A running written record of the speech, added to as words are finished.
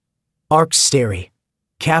Arcsteri,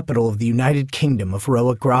 capital of the United Kingdom of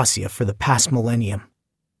Roa Gracia for the past millennium.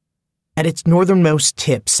 At its northernmost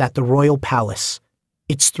tip sat the royal palace,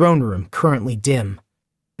 its throne room currently dim,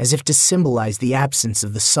 as if to symbolize the absence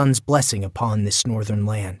of the sun's blessing upon this northern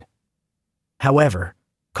land. However,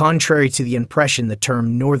 contrary to the impression the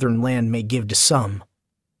term northern land may give to some,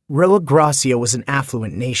 Roa Gracia was an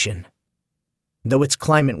affluent nation. Though its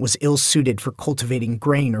climate was ill-suited for cultivating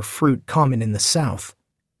grain or fruit common in the south,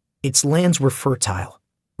 its lands were fertile,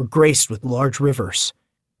 were graced with large rivers,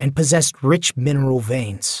 and possessed rich mineral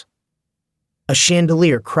veins. A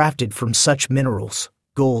chandelier crafted from such minerals,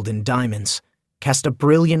 gold and diamonds, cast a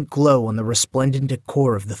brilliant glow on the resplendent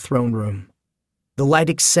decor of the throne room. The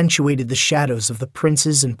light accentuated the shadows of the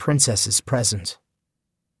princes and princesses present.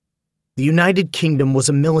 The United Kingdom was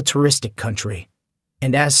a militaristic country,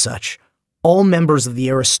 and as such, all members of the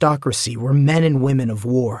aristocracy were men and women of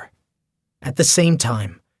war. At the same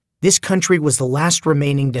time, this country was the last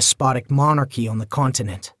remaining despotic monarchy on the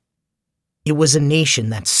continent. It was a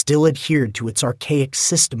nation that still adhered to its archaic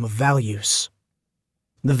system of values.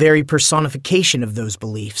 The very personification of those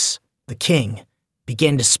beliefs, the king,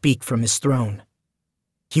 began to speak from his throne.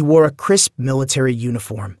 He wore a crisp military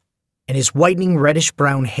uniform, and his whitening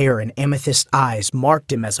reddish-brown hair and amethyst eyes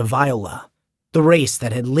marked him as a Viola, the race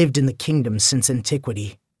that had lived in the kingdom since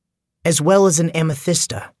antiquity, as well as an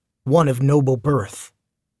Amethysta, one of noble birth.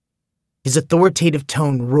 His authoritative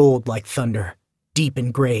tone rolled like thunder, deep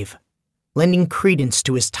and grave, lending credence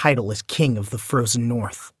to his title as King of the Frozen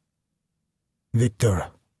North.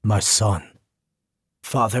 "Victor, my son."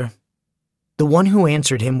 "Father." The one who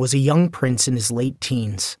answered him was a young prince in his late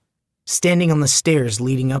teens, standing on the stairs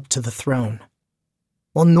leading up to the throne.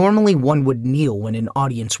 While normally one would kneel when in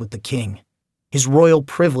audience with the king, his royal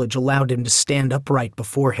privilege allowed him to stand upright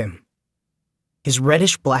before him. His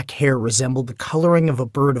reddish-black hair resembled the coloring of a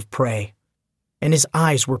bird of prey, and his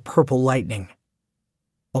eyes were purple lightning.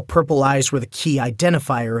 While purple eyes were the key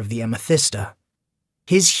identifier of the Amethysta,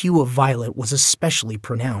 his hue of violet was especially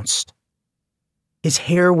pronounced. His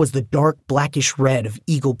hair was the dark blackish red of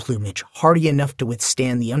eagle plumage, hardy enough to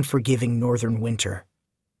withstand the unforgiving northern winter.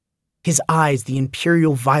 His eyes the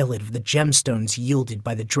imperial violet of the gemstones yielded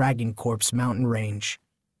by the Dragon Corp's mountain range,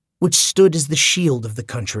 which stood as the shield of the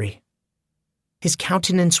country. His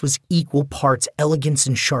countenance was equal parts elegance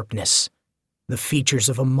and sharpness, the features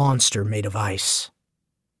of a monster made of ice.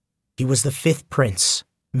 He was the fifth prince,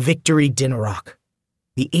 Victory Dinarok,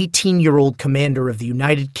 the 18-year-old commander of the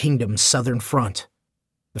United Kingdom's southern front,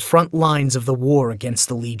 the front lines of the war against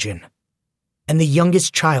the Legion, and the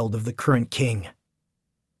youngest child of the current king.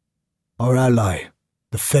 Our ally,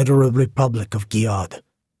 the Federal Republic of Giad,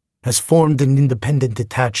 has formed an independent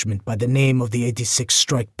detachment by the name of the 86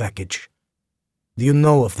 Strike Package. Do you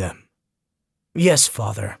know of them? Yes,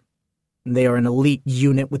 Father. They are an elite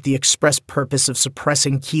unit with the express purpose of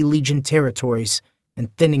suppressing key Legion territories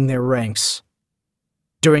and thinning their ranks.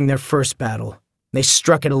 During their first battle, they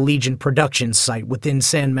struck at a Legion production site within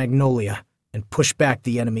San Magnolia and pushed back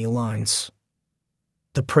the enemy lines.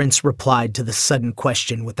 The prince replied to the sudden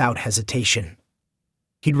question without hesitation.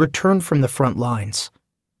 He'd returned from the front lines,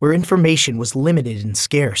 where information was limited and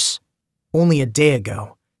scarce, only a day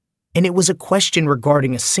ago, and it was a question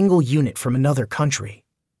regarding a single unit from another country.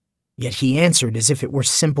 Yet he answered as if it were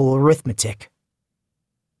simple arithmetic.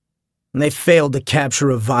 They failed to capture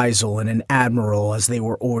a Visel and an Admiral as they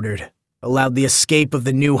were ordered, allowed the escape of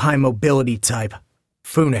the new high mobility type,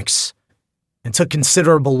 Phoenix, and took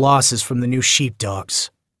considerable losses from the new sheepdogs.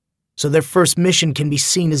 So their first mission can be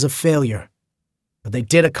seen as a failure, but they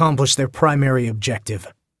did accomplish their primary objective.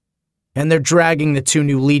 And their dragging the two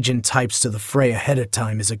new Legion types to the fray ahead of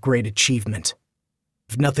time is a great achievement.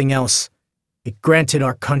 If nothing else, it granted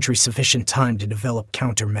our country sufficient time to develop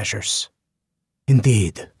countermeasures.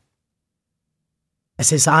 Indeed. As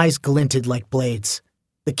his eyes glinted like blades,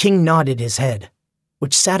 the king nodded his head,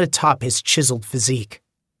 which sat atop his chiseled physique,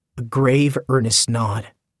 a grave, earnest nod.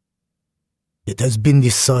 It has been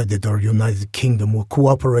decided our United Kingdom will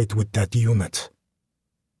cooperate with that unit.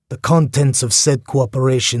 The contents of said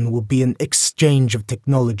cooperation will be an exchange of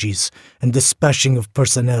technologies and dispatching of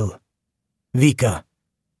personnel. Vika,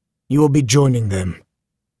 you will be joining them.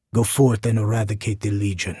 Go forth and eradicate the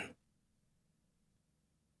Legion.